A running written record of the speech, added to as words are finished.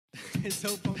It's so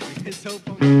funky. It's so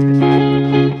funky.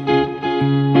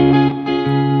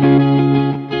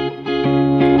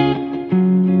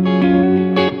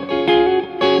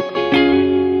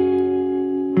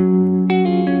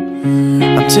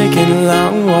 I'm taking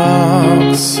long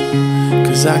walks,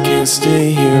 'cause I can't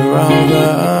stay here all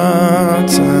the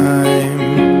time.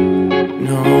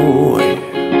 No way.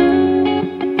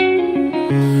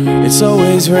 It's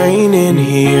always raining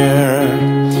here.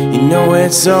 You know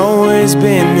it's always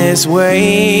been this way.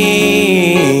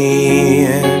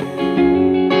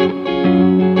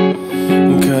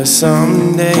 'Cause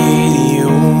someday you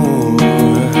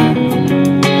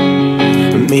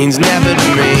means never to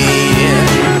me.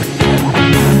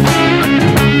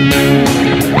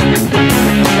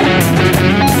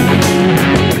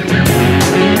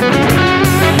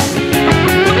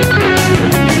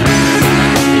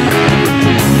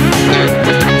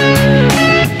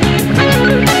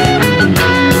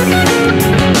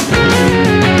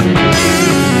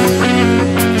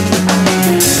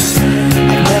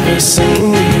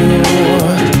 Seen you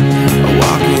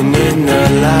walking in the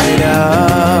light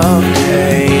of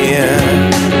day.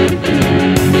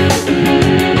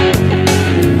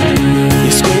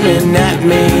 You're screaming at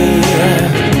me,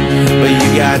 but you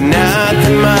got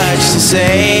nothing much to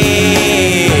say.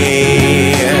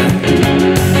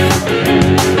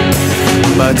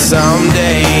 But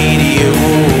someday to you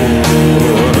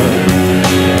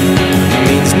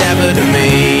means never to me.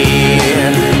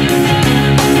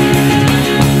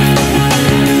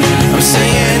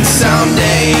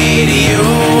 Someday to you,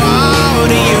 oh,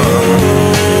 to you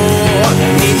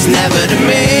means never to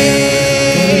me.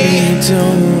 You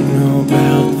don't know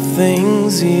about the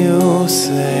things you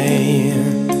say.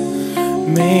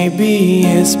 Maybe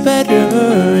it's better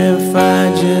if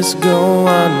I just go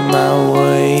on my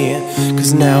way.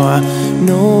 'Cause now I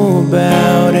know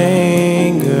about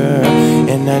anger,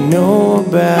 and I know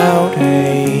about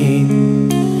hate.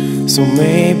 So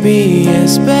maybe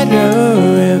it's better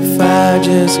if I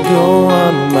just go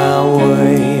on my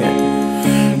way.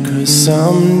 'Cause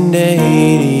someday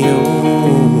you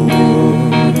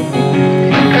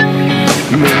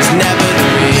means never to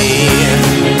me.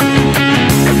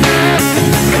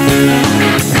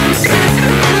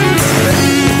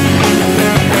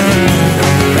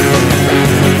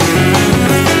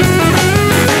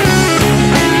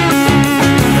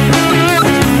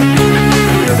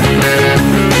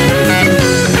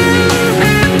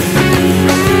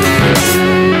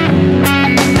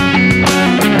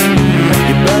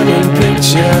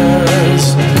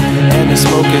 And the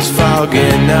smoke is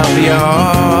fogging up your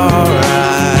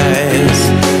eyes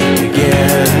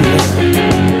again.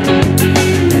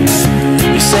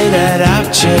 You say that I've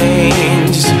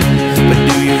changed, but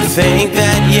do you think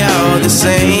that you're the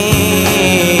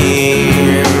same?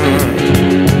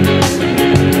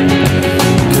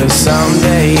 'Cause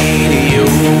someday to you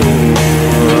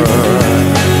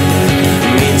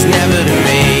means never to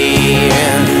me.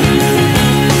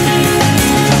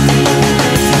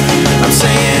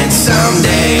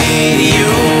 Someday to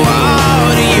you, oh,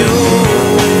 to you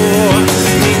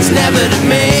means never to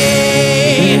me.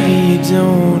 Maybe you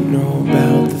don't know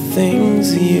about the things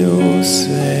you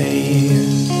say.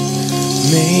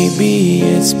 Maybe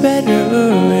it's better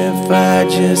if I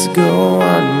just go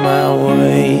on my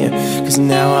way. 'Cause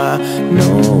now I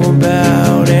know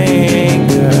about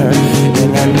anger,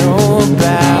 and I know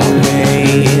about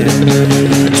hate.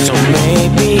 So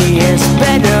maybe it's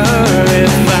better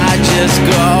if I just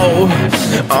go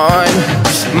on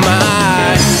my.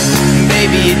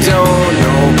 Baby, you don't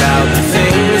know about the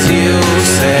things you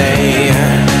say.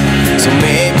 So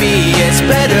maybe it's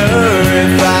better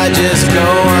if I just go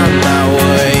on my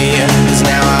way. 'Cause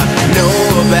now I know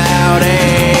about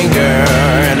anger,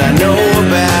 and I know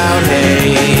about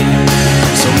hate.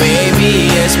 So maybe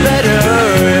it's better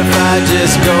if I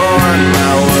just go on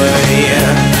my way.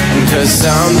 'Cause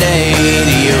someday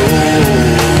to you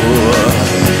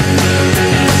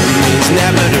means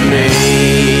never to me.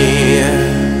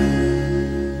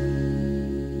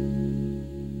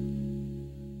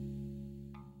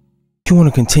 If you want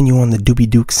to continue on the Doobie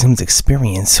Duke Sims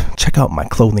experience, check out my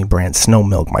clothing brand Snow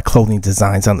Milk. My clothing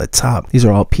designs on the top. These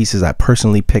are all pieces I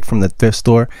personally picked from the thrift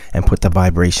store and put the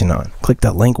vibration on. Click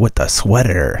the link with the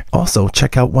sweater. Also,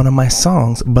 check out one of my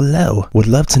songs below. Would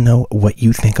love to know what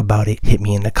you think about it. Hit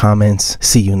me in the comments.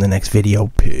 See you in the next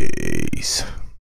video. Peace.